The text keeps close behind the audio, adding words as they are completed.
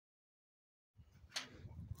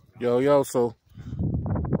Yo, so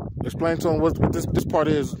explain to them what this part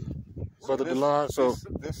is, Brother DeLon. So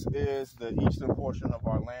this is the eastern portion of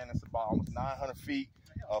our land. It's about almost 900 feet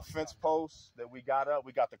of fence posts that we got up.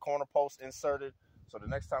 We got the corner post inserted. So the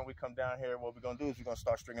next time we come down here, what we're gonna do is we're gonna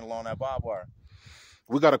start stringing along that barbed wire.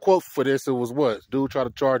 we got a quote for this. It was what? Dude tried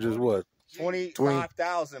to charge us what?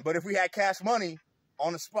 25,000. But if we had cash money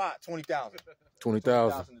on the spot, 20,000.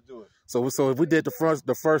 20,000 to do it. So if we did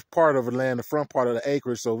the first part of the land, the front part of the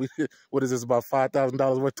acreage, so what is this, about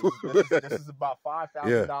 $5,000 worth? This is about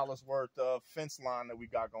 $5,000 worth of fence line that we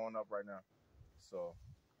got going up right now. So.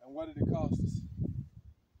 And what did it cost us?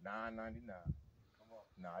 $9.99.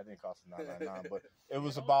 No, it didn't cost us $9.99, but it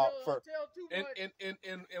was about for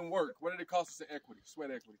in work. What did it cost us in equity,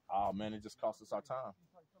 sweat equity? Oh man, it just cost us our time.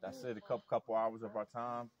 That's it. A couple hours of our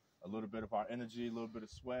time, a little bit of our energy, a little bit of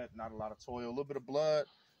sweat, not a lot of toil, a little bit of blood.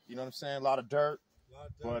 You know what I'm saying? A lot of dirt.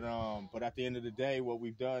 But at the end of the day, what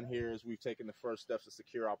we've done here is we've taken the first steps to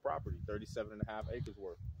secure our property, 37.5 acres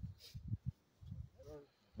worth.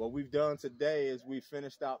 What we've done today is we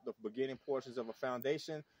finished out the beginning portions of a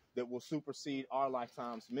foundation that will supersede our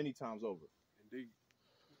lifetimes many times over. Indeed.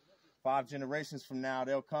 5 generations from now,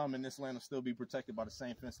 they'll come and this land will still be protected by the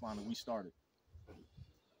same fence line that we started. That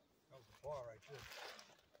was a bar right there.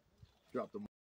 Drop the